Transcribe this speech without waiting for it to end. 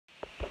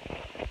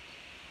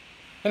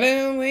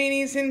Hello,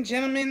 ladies and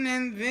gentlemen,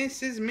 and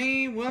this is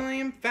me,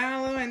 William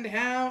Fallow, and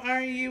how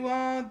are you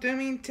all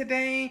doing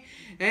today?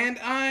 And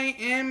I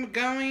am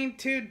going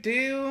to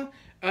do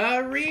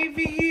a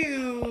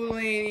review,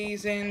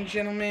 ladies and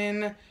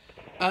gentlemen,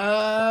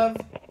 of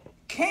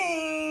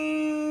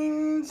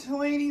Cane's,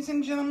 ladies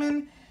and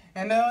gentlemen.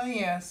 And oh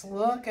yes,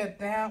 look at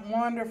that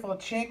wonderful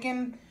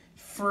chicken,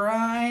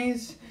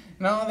 fries,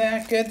 and all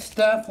that good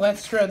stuff.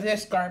 Let's throw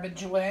this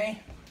garbage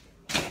away.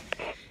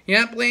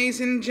 Yep,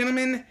 ladies and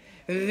gentlemen,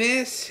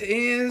 this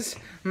is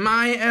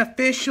my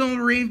official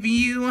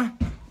review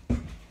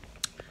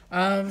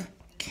of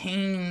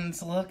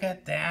Cane's. Look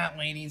at that,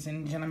 ladies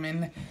and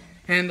gentlemen.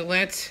 And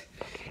let's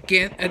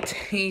get a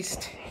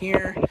taste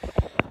here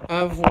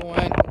of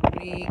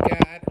what we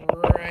got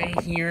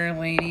right here,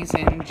 ladies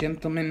and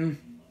gentlemen.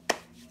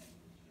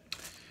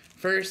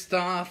 First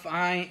off,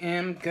 I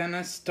am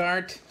gonna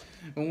start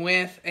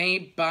with a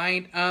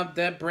bite of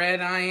the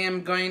bread. I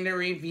am going to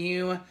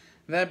review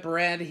the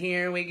bread.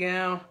 Here we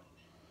go.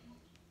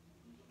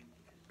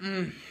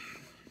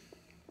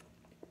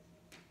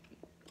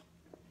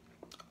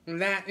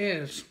 That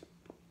is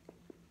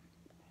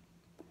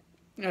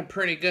a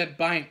pretty good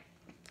bite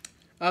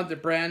of the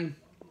bread.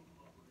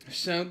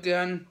 So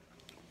good.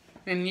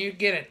 And you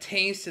get a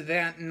taste of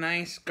that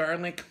nice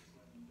garlic.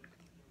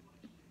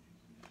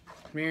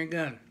 Very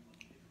good.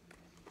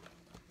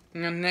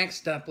 Now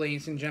next up,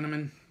 ladies and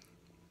gentlemen,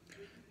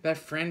 the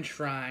French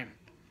fry.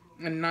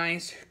 A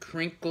nice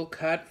crinkle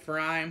cut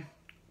fry.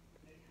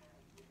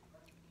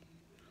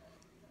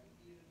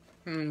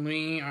 And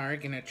we are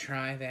gonna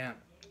try that.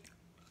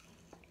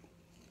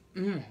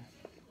 Gonna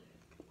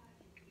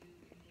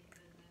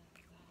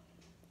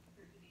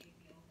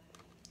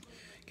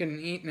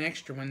eat an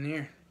extra one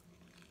there.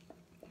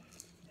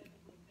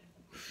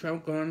 So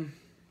good.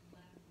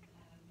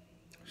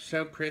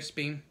 So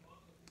crispy.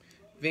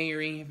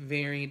 Very,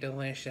 very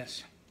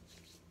delicious.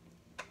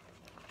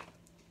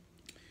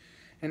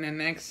 And the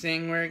next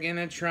thing we're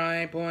gonna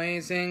try,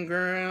 boys and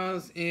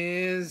girls,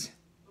 is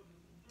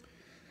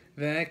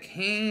the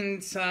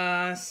cane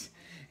sauce.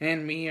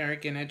 And we are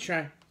gonna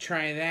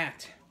try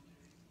that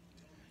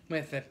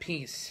with a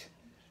piece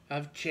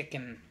of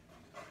chicken.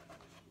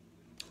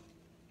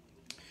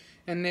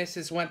 And this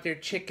is what their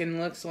chicken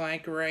looks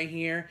like right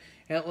here.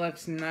 It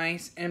looks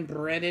nice and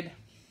breaded.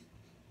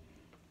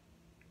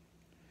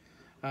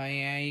 Oh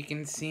yeah, you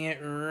can see it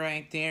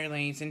right there,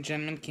 ladies and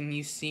gentlemen. Can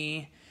you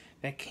see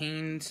the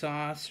cane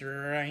sauce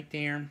right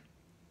there?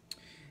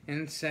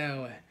 And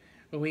so,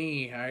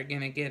 we are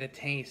gonna get a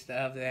taste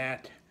of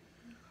that.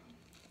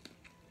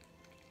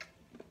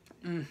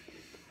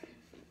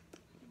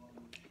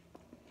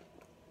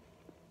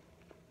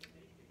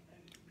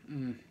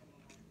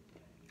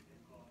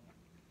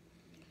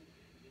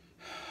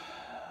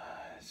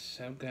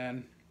 So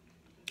good.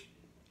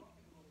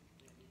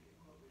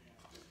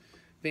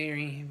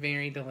 Very,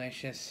 very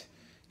delicious.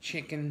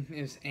 Chicken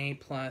is A+.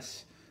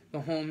 The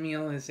whole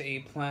meal is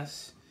A+.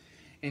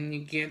 And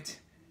you get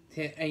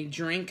a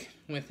drink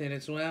with it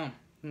as well,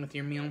 with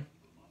your meal.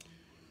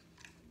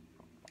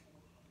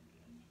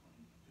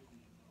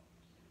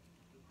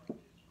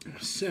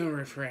 So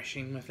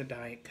refreshing with a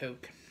Diet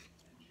Coke.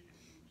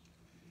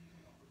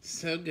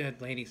 So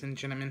good, ladies and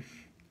gentlemen.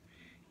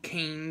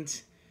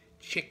 Cane's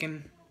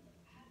chicken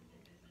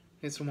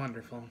is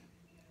wonderful.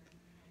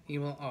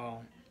 You will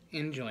all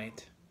enjoy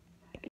it.